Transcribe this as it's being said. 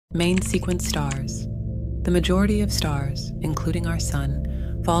Main sequence stars. The majority of stars, including our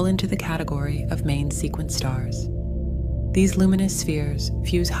Sun, fall into the category of main sequence stars. These luminous spheres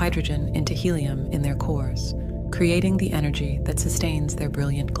fuse hydrogen into helium in their cores, creating the energy that sustains their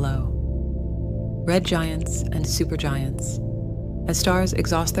brilliant glow. Red giants and supergiants. As stars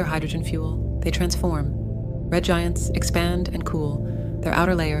exhaust their hydrogen fuel, they transform. Red giants expand and cool, their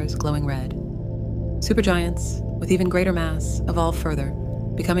outer layers glowing red. Supergiants, with even greater mass, evolve further,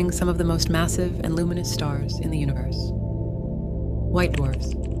 becoming some of the most massive and luminous stars in the universe. White dwarfs.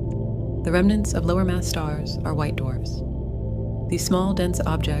 The remnants of lower mass stars are white dwarfs. These small, dense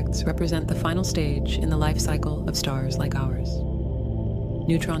objects represent the final stage in the life cycle of stars like ours.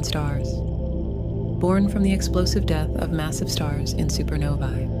 Neutron stars. Born from the explosive death of massive stars in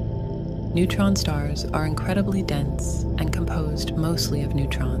supernovae. Neutron stars are incredibly dense and composed mostly of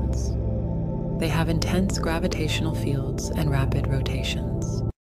neutrons. They have intense gravitational fields and rapid rotations.